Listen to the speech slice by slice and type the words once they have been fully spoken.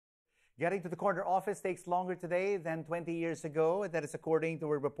Getting to the corner office takes longer today than 20 years ago. That is according to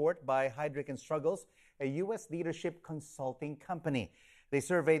a report by Heidrick & Struggles, a U.S. leadership consulting company. They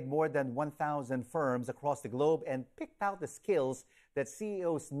surveyed more than 1,000 firms across the globe and picked out the skills that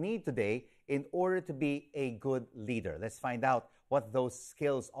CEOs need today in order to be a good leader. Let's find out what those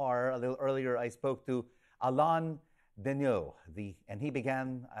skills are. A little earlier, I spoke to Alain, Deniau,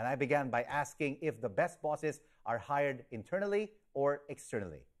 and I began by asking if the best bosses are hired internally or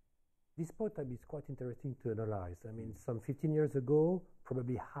externally. This point is quite interesting to analyze. I mean, some 15 years ago,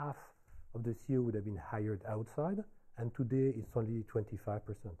 probably half of the CEO would have been hired outside, and today it's only 25%.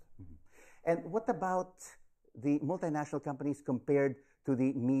 Mm-hmm. And what about the multinational companies compared to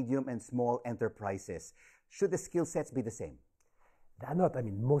the medium and small enterprises? Should the skill sets be the same? They're not. I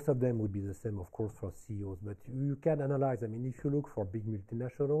mean, most of them would be the same, of course, for CEOs, but you can analyze. I mean, if you look for big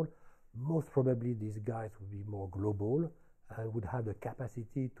multinational, most probably these guys would be more global and would have the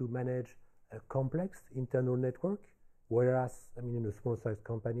capacity to manage a complex internal network, whereas, I mean, in a small-sized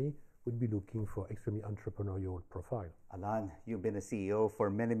company, would be looking for extremely entrepreneurial profile. Alain, you've been a CEO for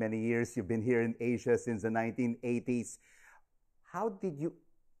many, many years. You've been here in Asia since the 1980s. How did you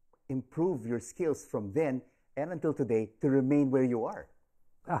improve your skills from then and until today to remain where you are?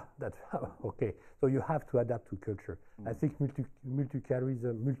 That's okay. So you have to adapt to culture. I think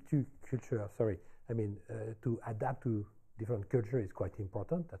to adapt to different culture is quite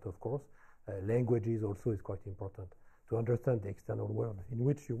important. That, of course, languages also is quite important to understand the external world in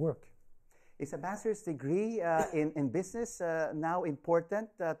which you work. Is a master's degree in business now important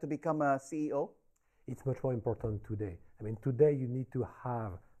to become a CEO? It's much more important today. I mean, today you need to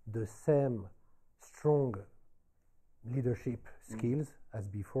have the same strong leadership skills as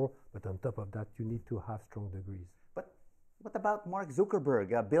before, but on top of that, you need to have strong degrees. But what about Mark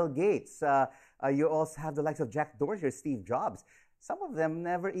Zuckerberg, Bill Gates? You also have the likes of Jack Dorsey, Steve Jobs. Some of them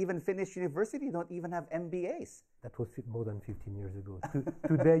never even finished university, don't even have MBAs. That was more than 15 years ago.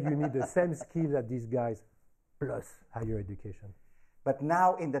 Today, you need the same skills as these guys, plus higher education. But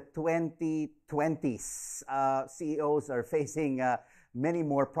now in the 2020s, CEOs are facing many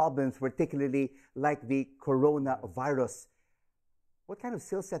more problems, particularly like the coronavirus. What kind of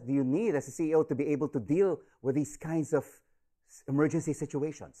skill set do you need as a CEO to be able to deal with these kinds of emergency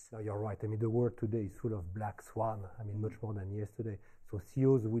situations? No, you're right. I mean, the world today is full of black swan. I mean, much more than yesterday. So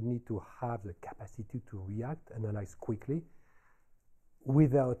CEOs would need to have the capacity to react, analyze quickly,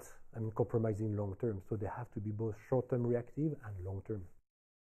 without compromising long term. So they have to be both short-term reactive and long-term.